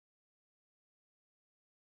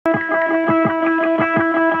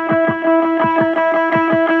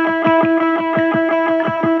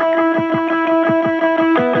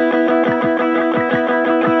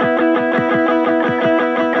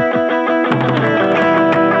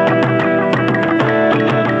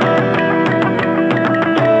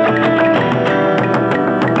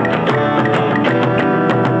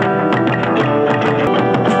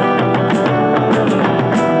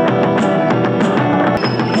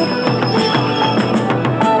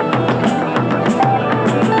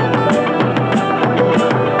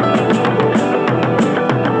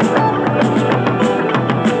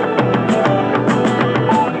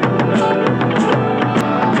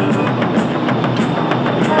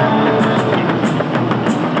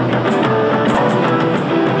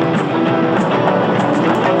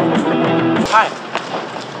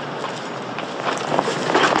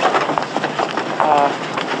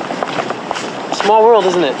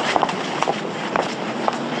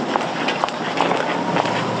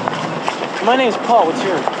My name's Paul. What's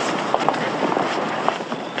yours?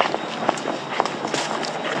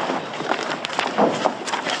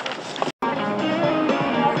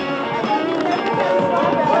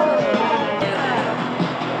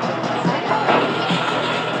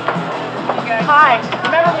 Hi,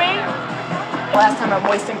 remember me? Last time I'm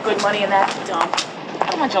wasting good money in that dump.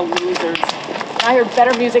 What a bunch of losers. I heard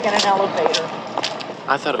better music in an elevator.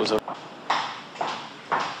 I thought it was over.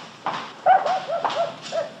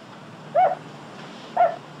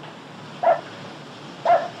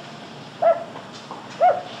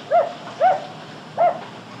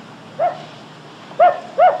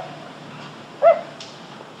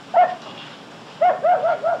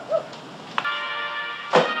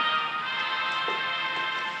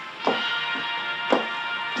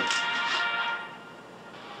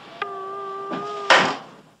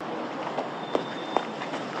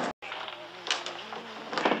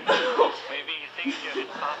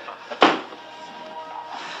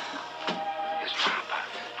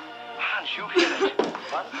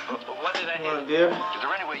 What did I hear? Dear? Is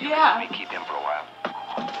there any way you can let me keep him for a while?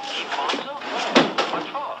 Keep Monzo? What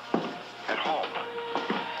for? At home.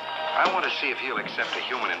 I want to see if he'll accept a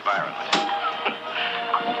human environment.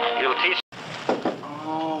 He'll teach.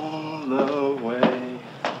 On the way.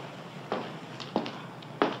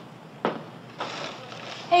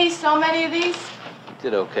 Hey, so many of these?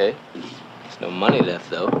 Did okay. There's no money left,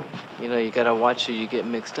 though. You know, you gotta watch who you get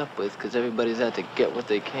mixed up with, because everybody's out to get what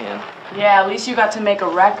they can. Yeah, at least you got to make a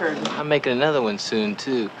record. I'm making another one soon,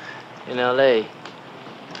 too. In L.A.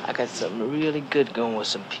 I got something really good going with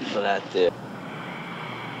some people out there.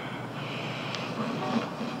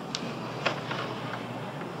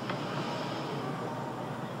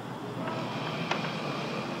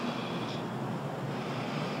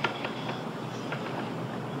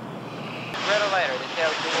 Read a letter that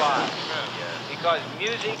tells you why. Because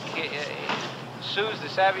music soothes the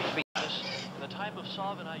savage beast. The type of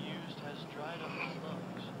solvent I used has dried up my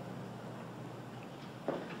lungs.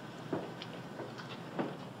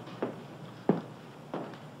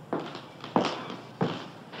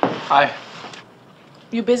 Hi.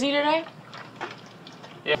 You busy today?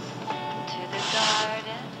 Yeah. To the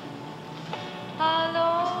garden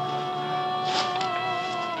alone,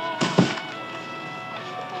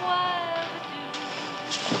 while the dew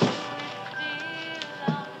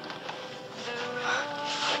still on the road.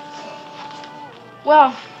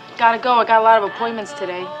 Well, gotta go. I got a lot of appointments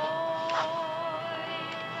today.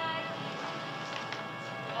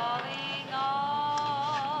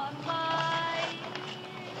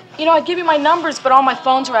 You know, I'd give you my numbers, but all my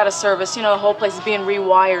phones are out of service. You know, the whole place is being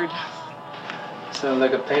rewired. Sounds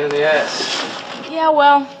like a pain in the ass. Yeah,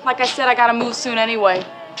 well, like I said, I gotta move soon anyway.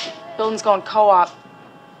 Building's going co-op.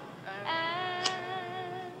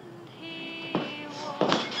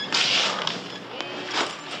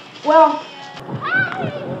 Well,